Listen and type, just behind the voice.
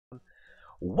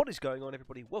What is going on,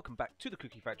 everybody? Welcome back to the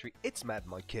Cookie Factory. It's Mad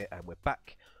Mike here, and we're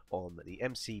back on the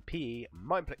MCPE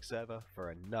Mineplex server for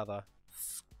another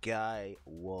Sky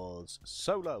Wars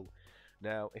solo.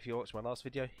 Now, if you watched my last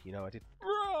video, you know I did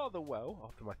rather well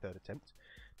after my third attempt.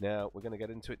 Now, we're going to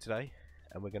get into it today,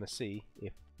 and we're going to see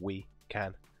if we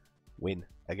can win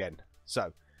again.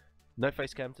 So, no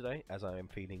face cam today, as I am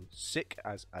feeling sick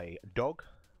as a dog.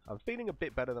 I'm feeling a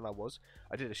bit better than I was.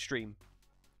 I did a stream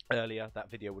earlier. That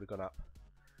video would have gone up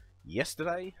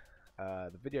yesterday.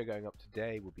 The video going up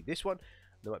today will be this one.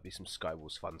 There might be some Sky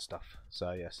Wars fun stuff.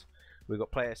 So yes, we've got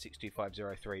player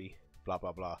 62503 blah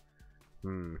blah blah.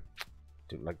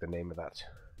 Didn't like the name of that.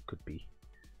 Could be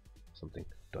something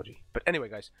dodgy. But anyway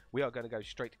guys, we are going to go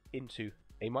straight into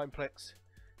a Mineplex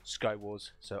Sky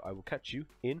Wars. So I will catch you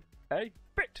in a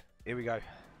bit. Here we go.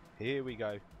 Here we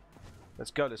go.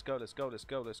 Let's go, let's go, let's go, let's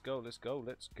go, let's go, let's go,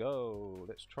 let's go.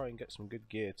 Let's try and get some good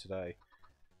gear today.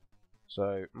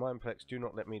 So, Mineplex, do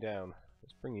not let me down.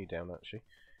 Let's bring you down, actually.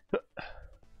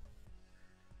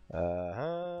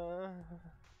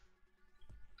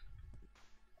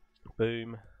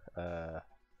 Boom.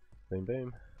 Boom,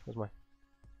 boom. Where's my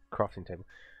crafting table?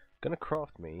 Gonna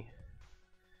craft me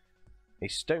a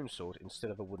stone sword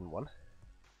instead of a wooden one.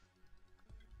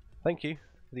 Thank you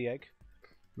for the egg,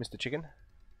 Mr. Chicken.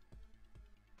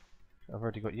 I've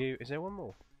already got you. Is there one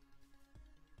more?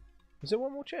 Is there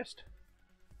one more chest?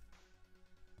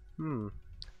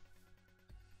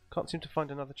 Can't seem to find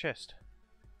another chest.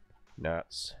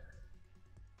 Nuts.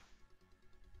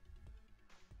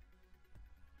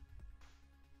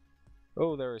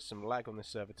 Oh, there is some lag on this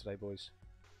server today, boys.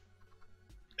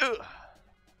 Ugh.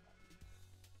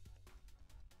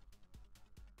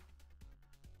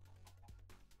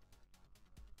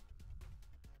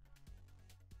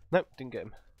 Nope, didn't get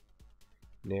him.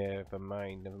 Never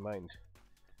mind, never mind.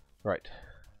 Right.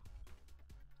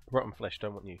 Rotten flesh,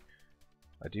 don't want you.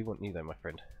 I do want you though, my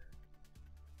friend.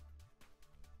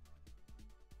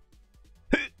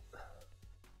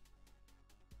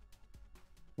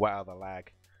 Wow, the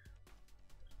lag.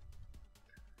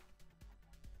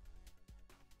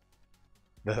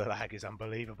 The lag is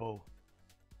unbelievable.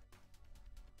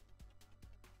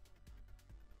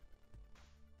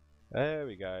 There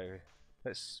we go.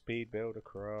 Let's speed build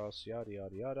across, yada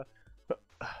yada yada.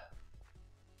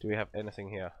 Do we have anything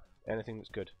here? Anything that's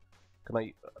good? Can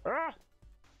I...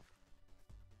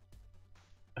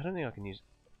 I don't think I can use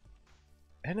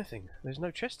anything. There's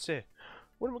no chests here.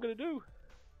 What am I going to do?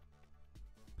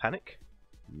 Panic?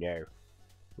 No.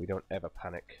 We don't ever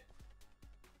panic.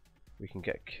 We can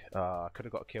get... I could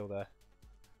have got a kill there.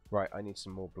 Right, I need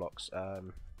some more blocks.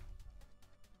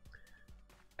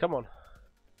 Come on.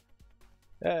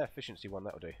 Yeah, efficiency one,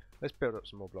 that'll do. Let's build up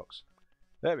some more blocks.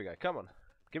 There we go, come on.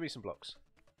 Give me some blocks.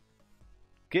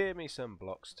 Give me some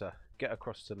blocks to get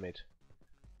across to mid.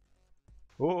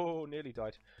 Oh, nearly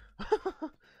died.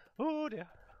 Oh dear.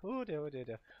 Oh dear, oh dear,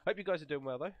 dear. Hope you guys are doing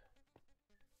well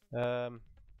though.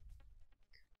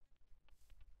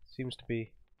 Seems to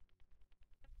be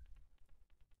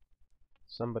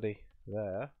somebody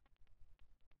there.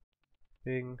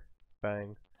 Bing,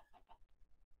 bang.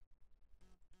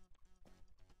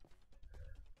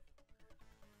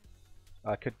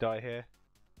 I could die here.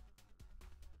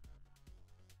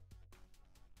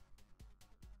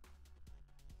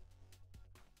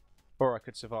 Or I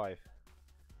could survive.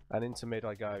 And into mid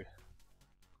I go.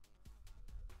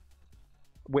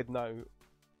 With no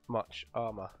much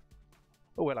armour.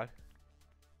 Oh, hello.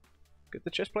 Get the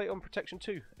chest plate on protection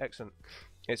 2. Excellent.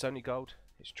 It's only gold.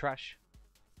 It's trash.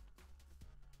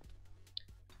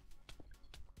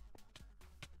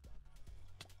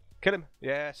 Kill him.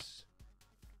 Yes.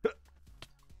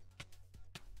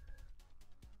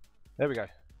 There we go.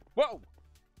 Whoa!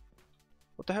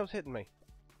 What the hell's hitting me?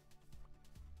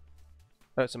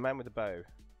 Oh, it's a man with a bow.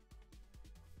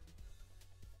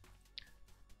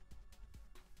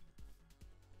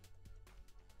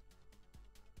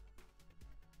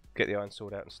 Get the iron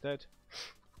sword out instead.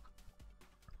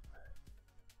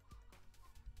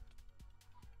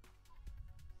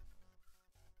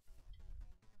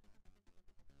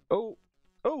 Oh!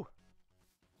 Oh!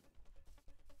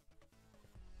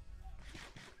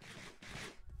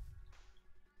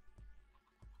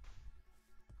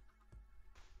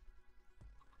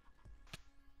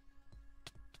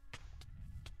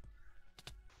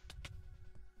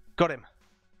 Got him!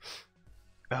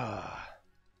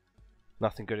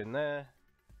 Nothing good in there.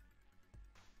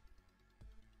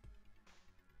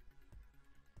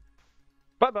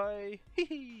 Bye bye! Hee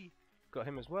hee! Got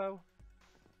him as well.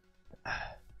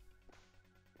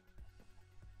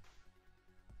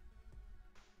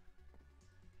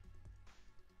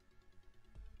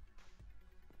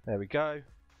 There we go.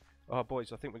 Oh,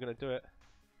 boys, I think we're going to do it.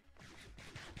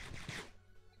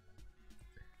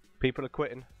 People are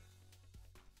quitting.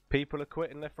 People are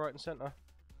quitting left, right and centre.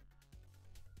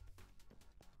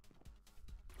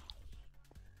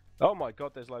 Oh my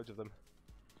god, there's loads of them.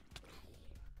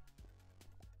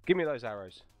 Give me those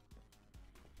arrows.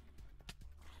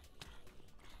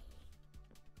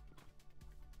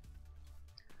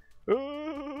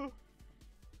 I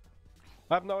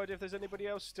have no idea if there's anybody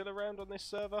else still around on this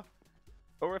server,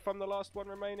 or if I'm the last one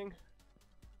remaining.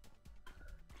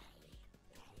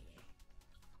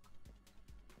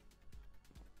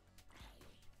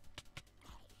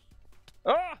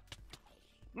 Ah!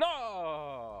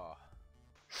 No!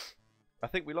 I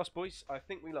think we lost, boys. I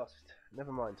think we lost.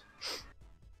 Never mind.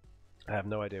 I have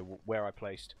no idea where I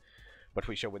placed, but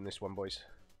we shall win this one, boys.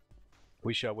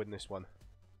 We shall win this one.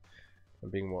 I'm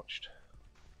being watched.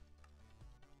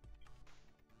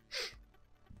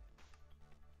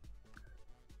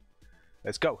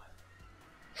 Let's go.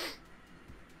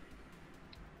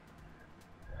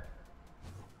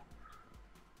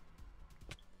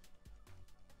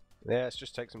 Yeah, let's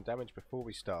just take some damage before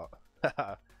we start.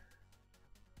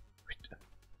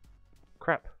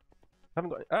 Crap. I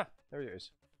haven't got... Ah! There it is.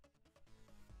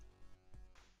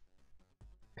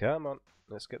 Come on.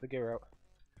 Let's get the gear out.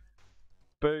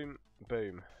 Boom.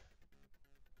 Boom.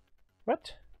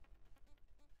 What?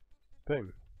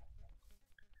 Boom.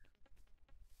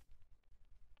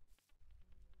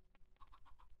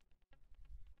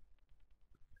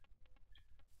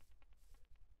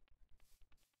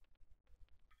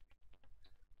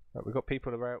 Right, we've got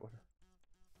people around.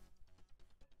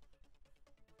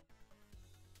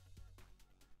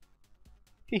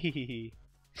 Hehehe.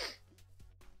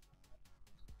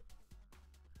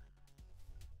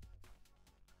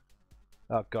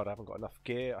 Oh god, I haven't got enough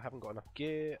gear. I haven't got enough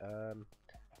gear.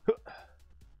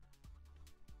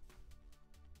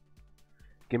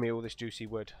 Give me all this juicy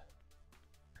wood.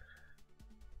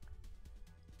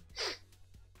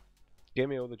 Give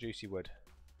me all the juicy wood.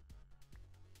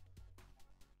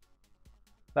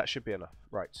 That should be enough.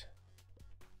 Right.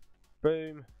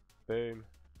 Boom. Boom.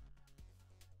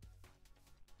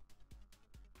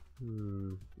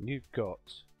 You've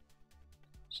got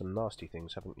some nasty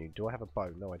things, haven't you? Do I have a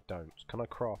bow? No, I don't. Can I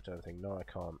craft anything? No, I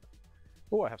can't.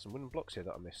 Oh, I have some wooden blocks here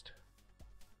that I missed.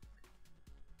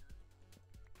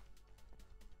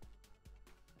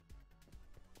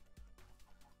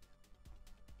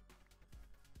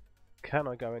 Can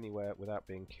I go anywhere without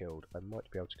being killed? I might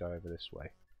be able to go over this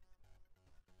way.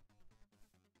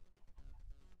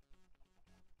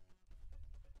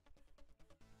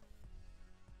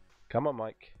 Come on,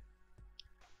 Mike.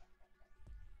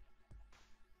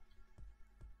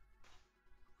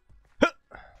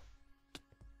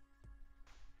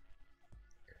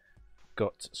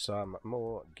 Got some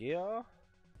more gear.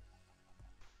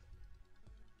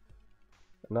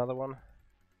 Another one.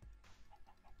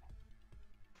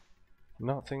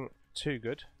 Nothing too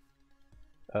good.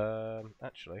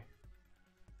 Actually.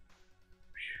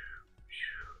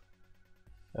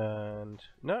 And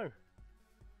no.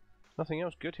 Nothing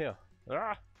else good here.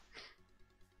 Ah!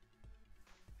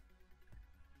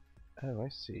 Oh, I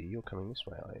see. You're coming this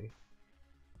way, are you?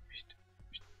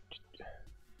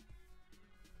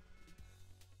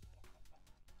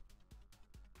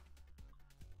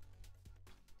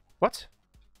 What?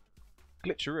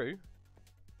 Glitcheroo?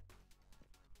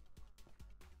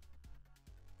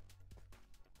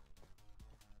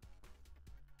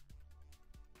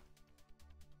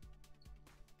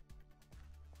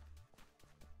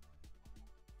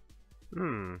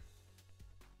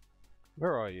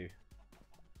 Where are you?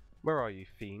 Where are you,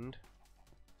 fiend?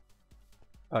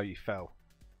 Oh, you fell.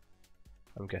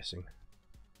 I'm guessing.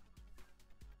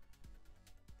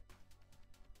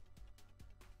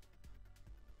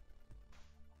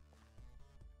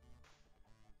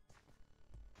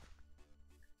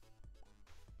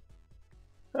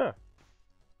 Ah.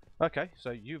 Okay,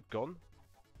 so you've gone.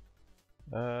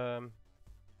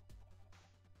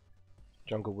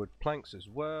 Jungle wood planks as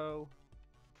well.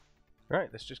 Right,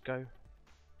 let's just go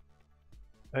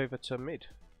over to mid.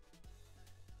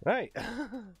 Right.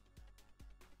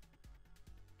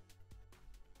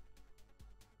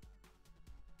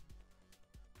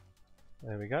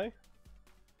 There we go.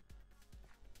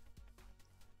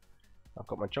 I've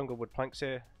got my jungle wood planks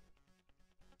here.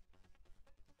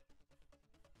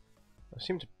 I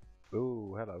seem to...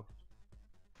 Ooh, hello.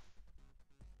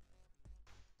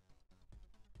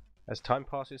 As time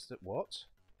passes, that what?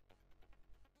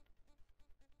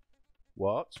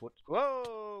 What? What?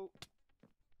 Whoa!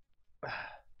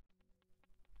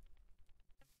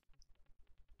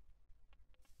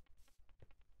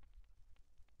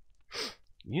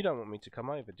 You don't want me to come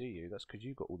over, do you? That's because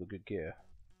you got all the good gear.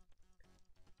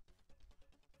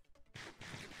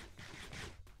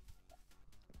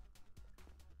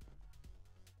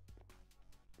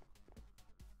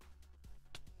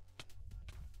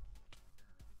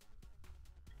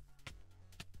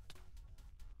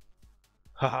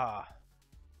 Haha!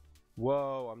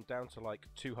 Whoa, I'm down to like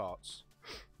 2 hearts.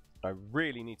 I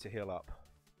really need to heal up.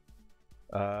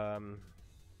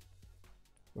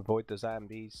 Avoid the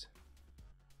zombies.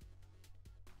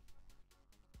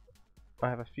 I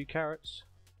have a few carrots.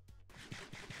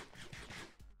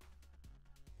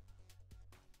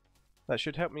 That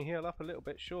should help me heal up a little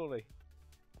bit, surely.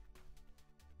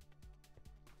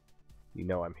 You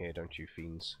know I'm here, don't you,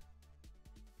 fiends?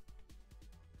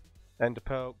 Ender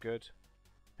pearl, good.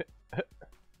 I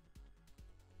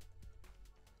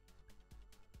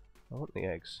want the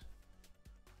eggs.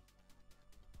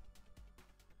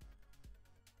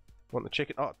 Want the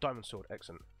chicken? Oh, diamond sword,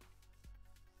 excellent.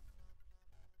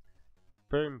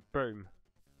 Boom, boom.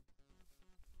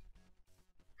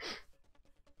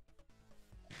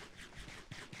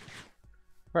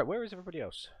 Right, where is everybody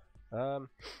else?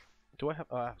 Do I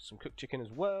have some cooked chicken as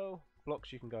well?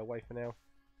 Blocks, you can go away for now.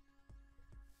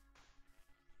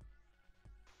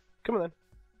 Come on then.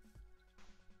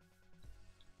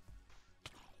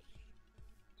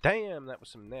 Damn, that was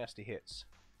some nasty hits.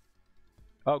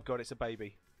 Oh god, it's a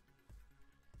baby.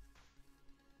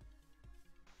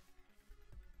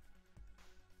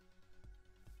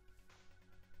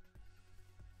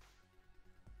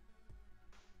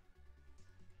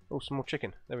 Oh, some more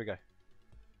chicken. There we go.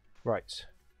 Right.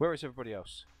 Where is everybody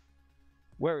else?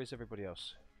 Where is everybody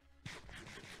else?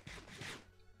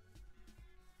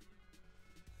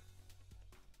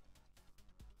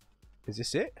 Is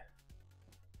this it?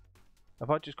 Have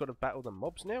I just got to battle the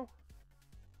mobs now?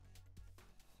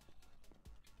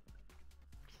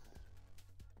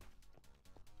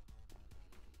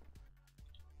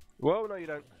 Whoa, no you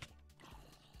don't.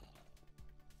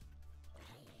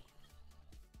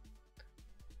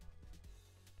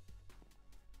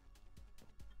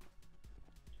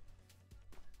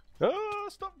 Oh,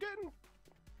 stop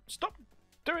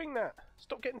doing that.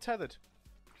 Stop getting tethered.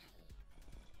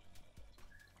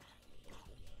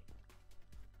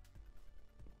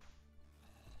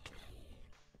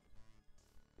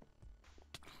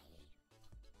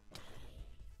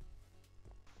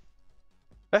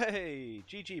 Hey,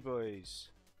 GG boys.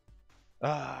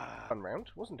 Ah, fun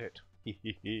round, wasn't it?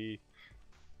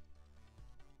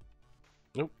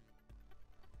 Nope.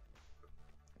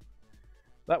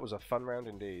 That was a fun round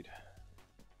indeed.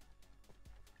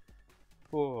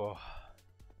 Oh.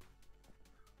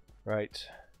 Right.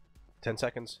 10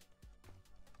 seconds.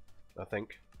 I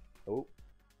think. Oh.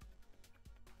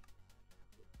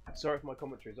 Sorry if my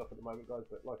commentary is off at the moment, guys,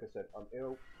 but like I said, I'm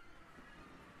ill.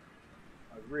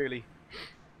 I really...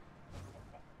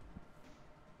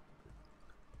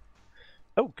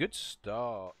 Oh, good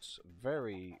start.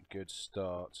 Very good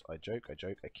start. I joke, I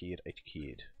kid.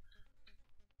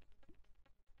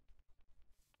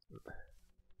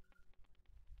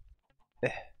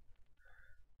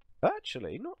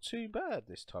 Actually, not too bad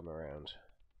this time around.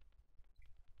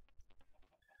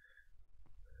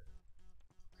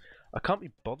 I can't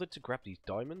be bothered to grab these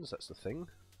diamonds, that's the thing.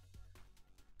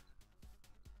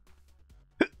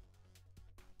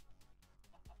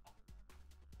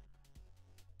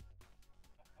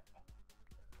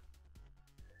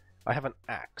 I have an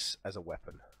axe as a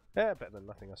weapon. Yeah, better than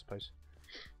nothing, I suppose.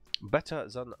 Better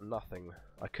than nothing.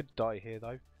 I could die here,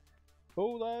 though.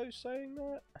 Although, saying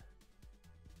that...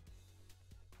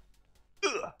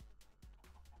 Ugh.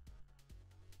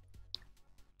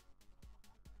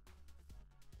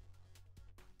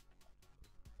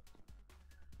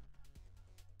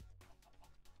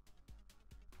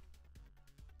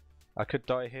 I could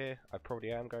die here. I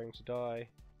probably am going to die.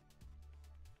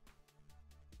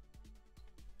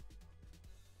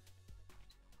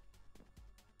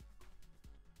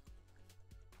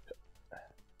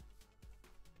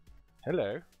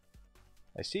 Hello.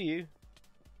 I see you.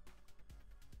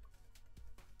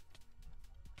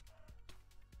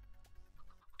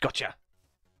 Gotcha!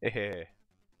 Hehe.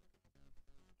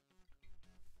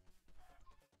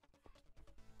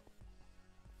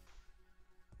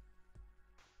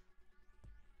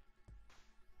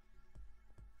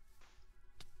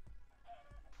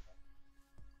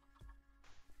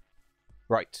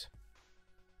 Right.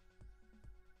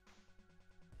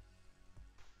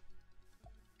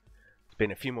 There's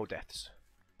been a few more deaths.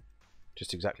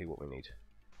 Just exactly what we need.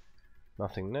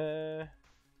 Nothing there.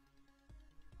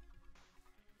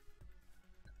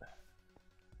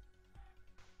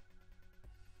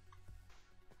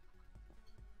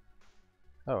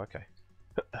 Oh, okay.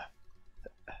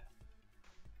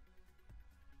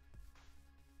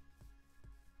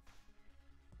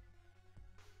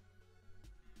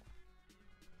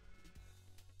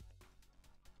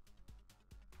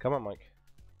 Come on, Mike.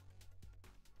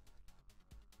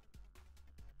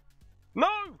 No!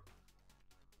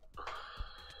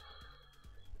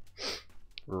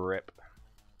 Rip.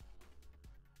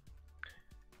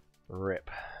 Rip.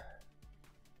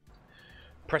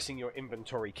 Pressing your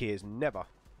inventory key is never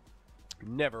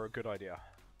a good idea.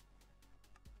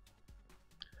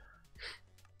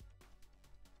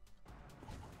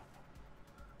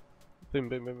 Boom,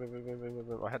 boom, boom, boom, boom, boom, boom,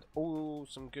 boom. I had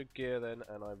some good gear then,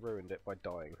 and I ruined it by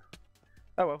dying.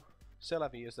 Oh well, c'est la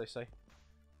vie, as they say.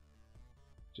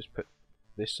 Just put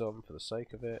this on for the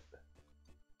sake of it.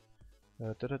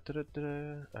 I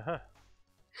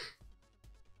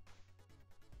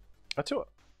tell you what,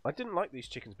 I didn't like these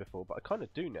chickens before, but I kind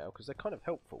of do now because they're kind of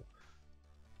helpful.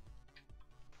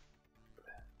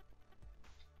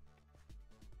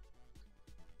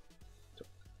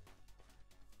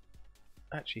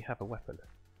 Actually have a weapon.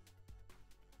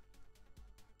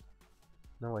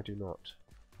 No, I do not.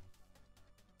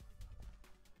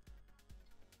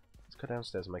 Let's go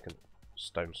downstairs and make a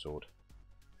stone sword.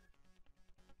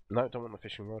 No, don't want the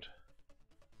fishing rod.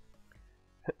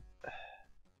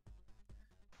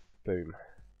 Boom.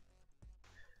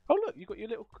 Oh look, you got your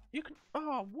little... You can...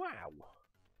 Oh, wow!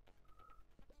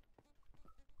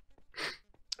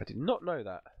 I did not know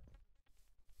that.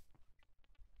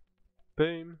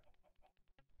 Boom.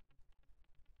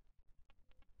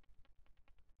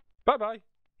 Bye-bye!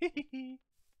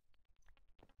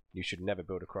 You should never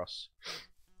build a cross.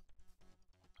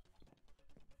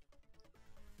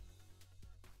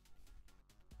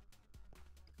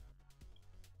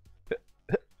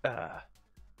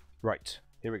 Right,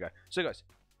 here we go. So guys,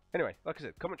 anyway, like I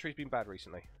said, commentary's been bad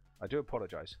recently. I do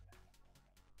apologise.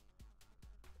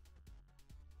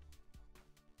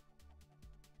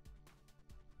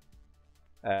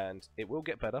 And it will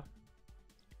get better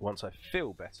once I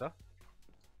feel better.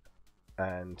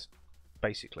 And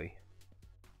basically...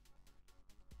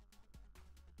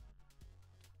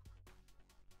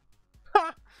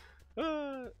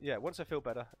 yeah, once I feel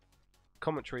better,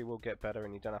 commentary will get better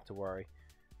and you don't have to worry.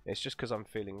 It's just because I'm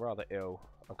feeling rather ill.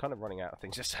 I'm kind of running out of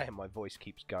things to say and my voice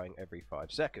keeps going every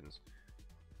 5 seconds.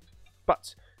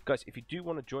 But, guys, if you do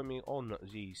want to join me on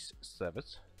these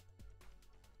servers...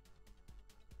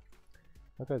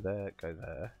 I'll go there, go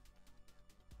there.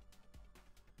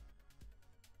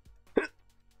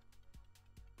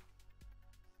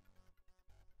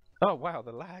 Oh wow,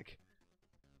 the lag.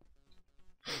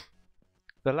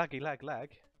 The laggy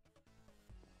lag.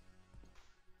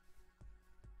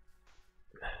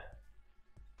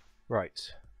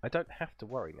 Right, I don't have to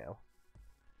worry now.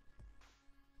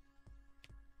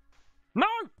 No!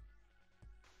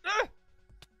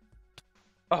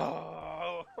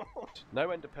 Oh! No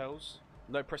ender pearls,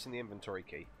 no pressing the inventory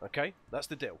key, okay? That's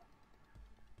the deal.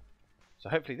 So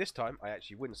hopefully this time I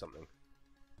actually win something.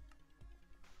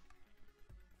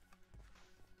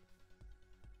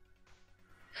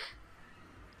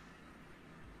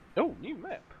 Oh, new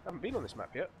map. I haven't been on this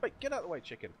map yet. Wait, get out of the way,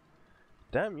 chicken.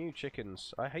 Damn you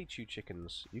chickens. I hate you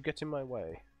chickens. You get in my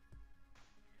way.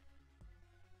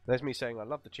 There's me saying I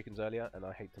loved the chickens earlier and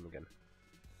I hate them again.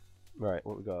 Right,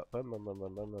 what we got? Oh,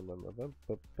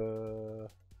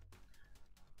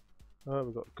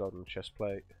 we got golden chest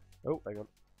plate. Oh, hang on.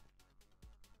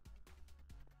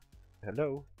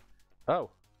 Hello? Oh.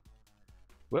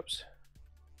 Whoops.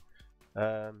 Do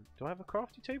I have a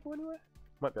crafty table anywhere?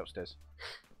 Might be upstairs.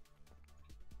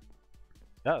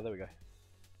 Ah, there we go.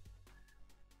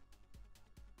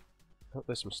 Oh,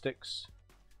 there's some sticks.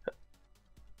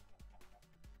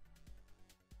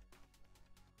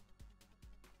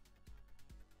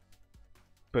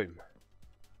 Boom.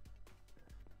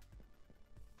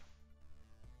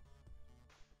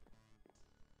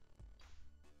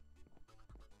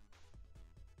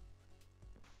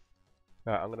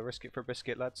 Alright, I'm going to risk it for a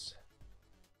biscuit, lads.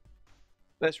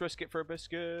 Let's risk it for a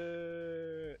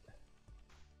biscuit!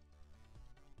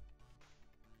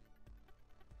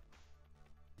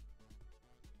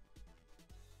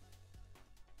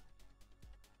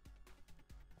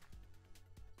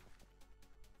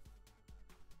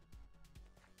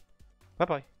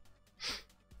 Bye-bye.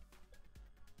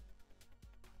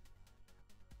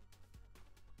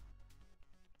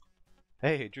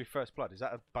 Hey, drew first blood. Is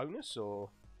that a bonus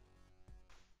or...?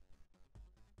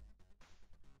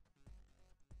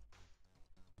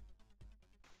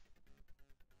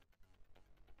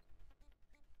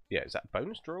 Yeah, is that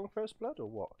bonus drawing first blood or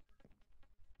what?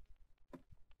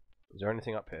 Is there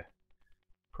anything up here?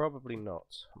 Probably not.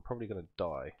 I'm probably going to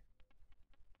die.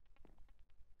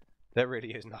 There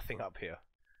really is nothing up here.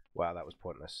 Wow, that was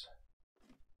pointless.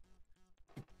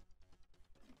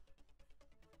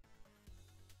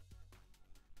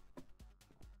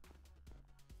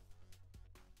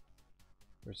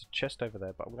 There's a chest over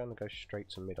there, but I'm going to go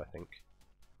straight to mid, I think.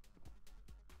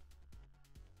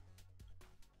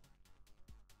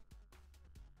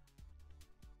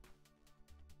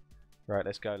 Right,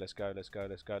 let's go, let's go, let's go,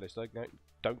 let's go, let's go. No,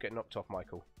 don't get knocked off,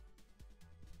 Michael.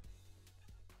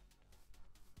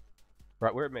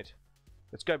 Right, we're at mid.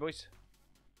 Let's go, boys.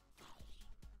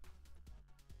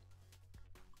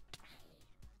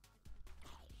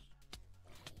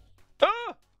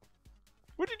 Ah!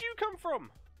 Where did you come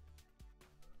from?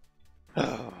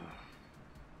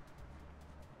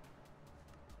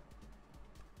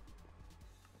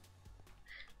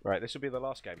 Right, this will be the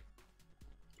last game.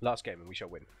 Last game and we shall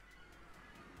win.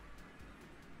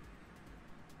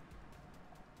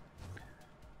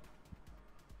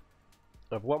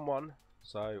 I've won one,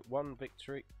 so one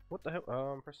victory. What the hell?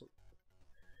 Oh, I'm pressing.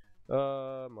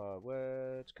 My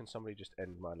words. Can somebody just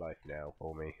end my life now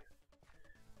for me?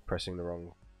 Pressing the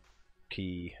wrong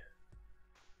key.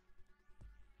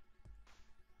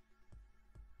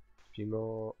 A few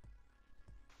more.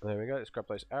 There we go. Let's grab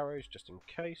those arrows just in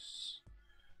case.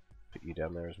 Put you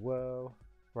down there as well.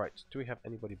 Right. Do we have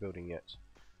anybody building yet?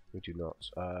 We do not.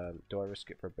 Do I risk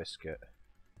it for a biscuit?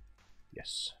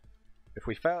 Yes. If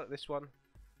we fail at this one,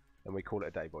 then we call it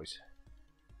a day, boys.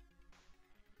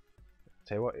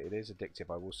 Tell you what, it is addictive,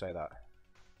 I will say that.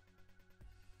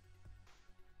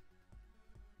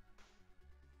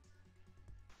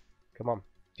 Come on,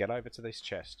 get over to this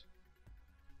chest.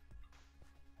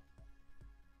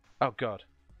 Oh god.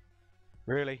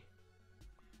 Really?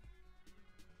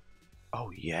 Oh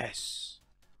yes!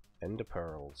 Ender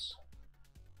pearls.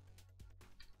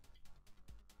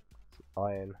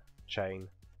 Iron, chain,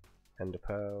 ender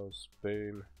pearls,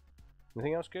 boom.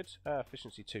 Anything else good?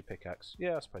 Efficiency 2 pickaxe.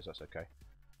 Yeah, I suppose that's okay.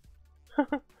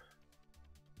 If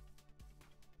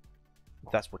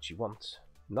that's what you want.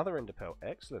 Another ender pearl.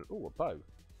 Excellent. Oh, a bow.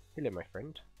 Hello, my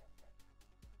friend.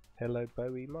 Hello,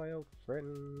 Bowie, my old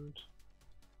friend.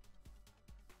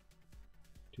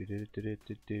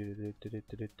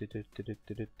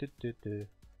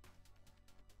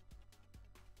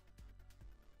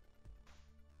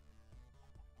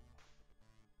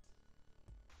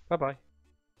 Bye-bye.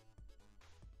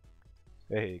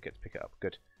 Hey, you get to pick it up.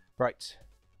 Good. Right.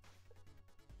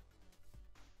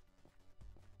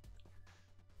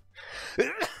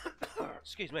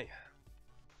 Excuse me.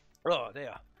 Oh,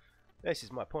 dear. This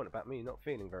is my point about me not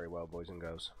feeling very well, boys and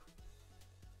girls.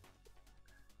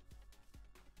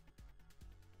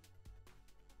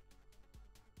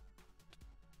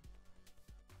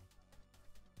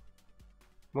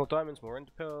 More diamonds, more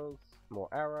ender pearls, more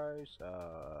arrows.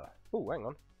 Oh, hang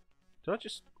on. Did I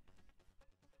just...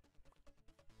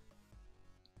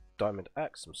 Diamond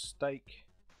axe, some steak.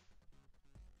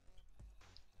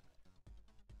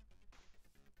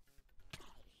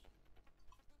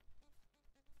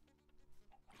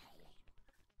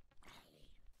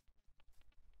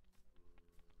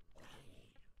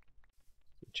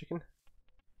 Chicken.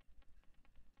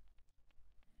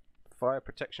 Fire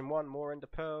protection 1, more ender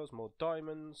pearls, more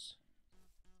diamonds.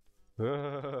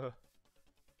 Another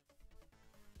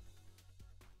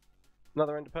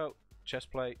ender pearl, chest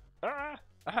plate. Ah!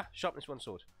 Aha! Sharpness 1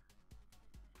 sword.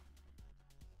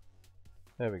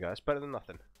 There we go, it's better than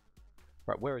nothing.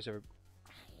 Right, where is every...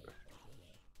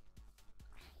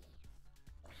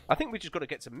 I think we just got to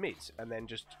get to mid and then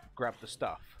just grab the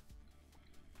stuff.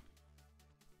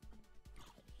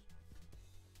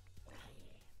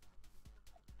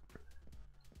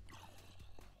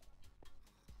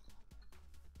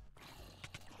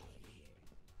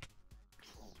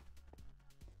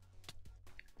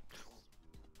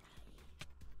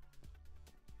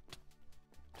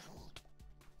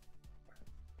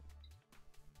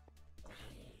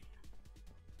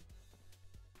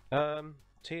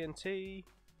 TNT.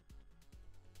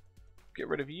 Get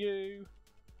rid of you.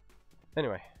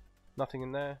 Anyway, nothing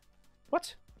in there.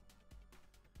 What?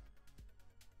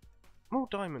 More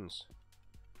diamonds.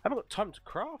 I haven't got time to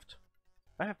craft.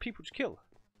 I have people to kill.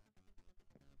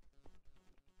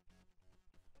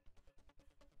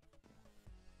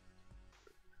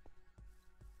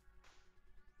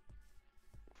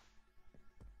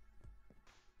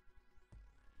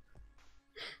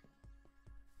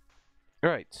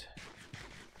 Right.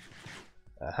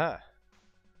 Aha.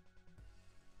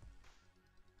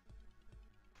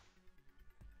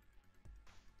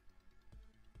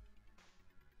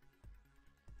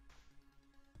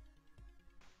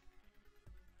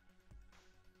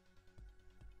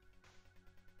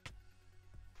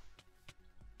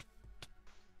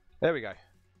 There we go.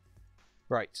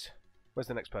 Right. Where's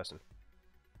the next person?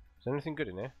 Is there anything good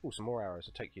in here? Oh, some more arrows.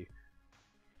 I'll take you.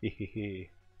 Hehehe.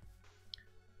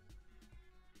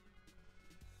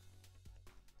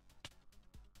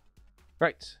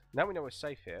 Right. Now we know we're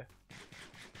safe here.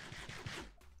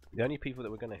 The only people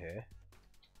that we're going to hear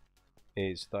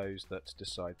is those that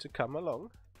decide to come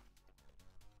along.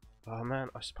 Oh man,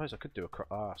 I suppose I could do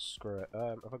a screw it.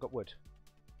 Have I got wood?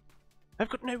 I've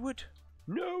got no wood!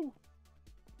 No!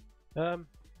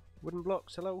 Wooden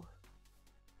blocks, hello?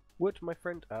 Wood, my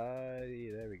friend. Yeah,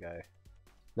 there we go.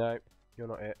 No, you're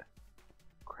not it.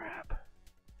 Crap.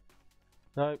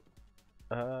 No.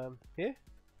 Here?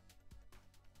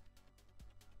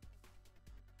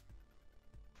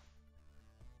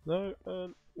 No,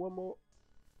 one more.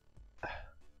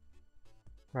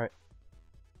 Right.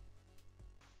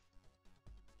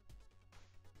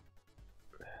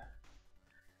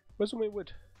 Where's all my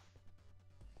wood?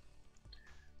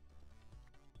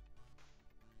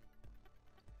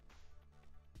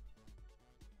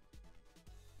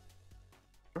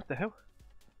 What the hell?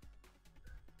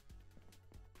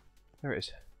 There it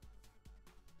is.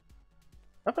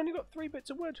 I've only got 3 bits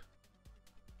of wood.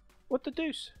 What the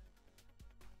deuce?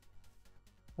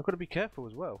 I've got to be careful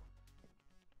as well.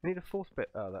 I need a 4th bit.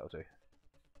 Oh, that'll do.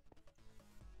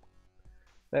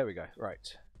 There we go.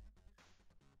 Right.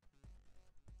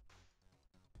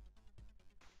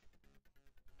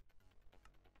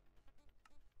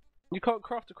 You can't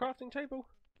craft a crafting table?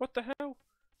 What the hell?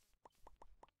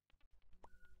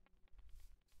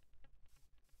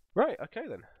 Right, okay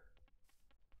then.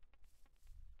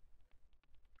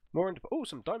 More into oh,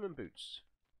 some diamond boots.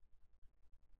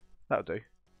 That'll do.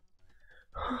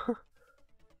 I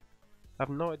have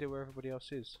no idea where everybody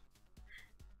else is.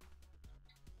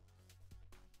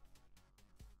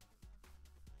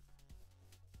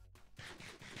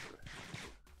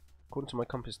 According to my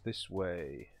compass, this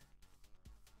way.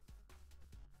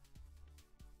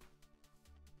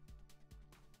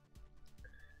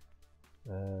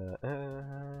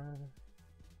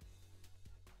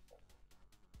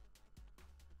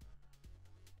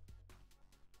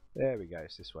 There we go,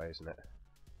 it's this way, isn't it?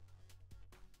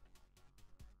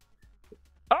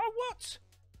 Oh, what?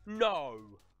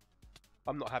 No!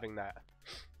 I'm not having that.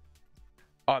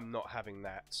 I'm not having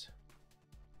that.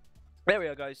 There we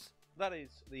are, guys. That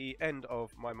is the end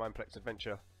of my Mineplex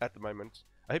adventure at the moment.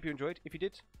 I hope you enjoyed. If you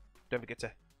did, don't forget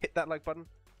to hit that like button.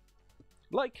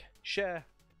 Like, share,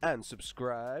 and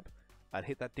subscribe. And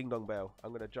hit that ding-dong bell. I'm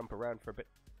going to jump around for a bit.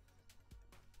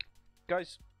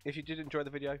 Guys, if you did enjoy the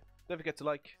video, don't forget to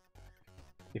like.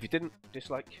 If you didn't,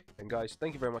 dislike. And guys,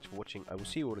 thank you very much for watching. I will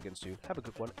see you all again soon. Have a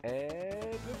good one, and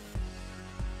goodbye.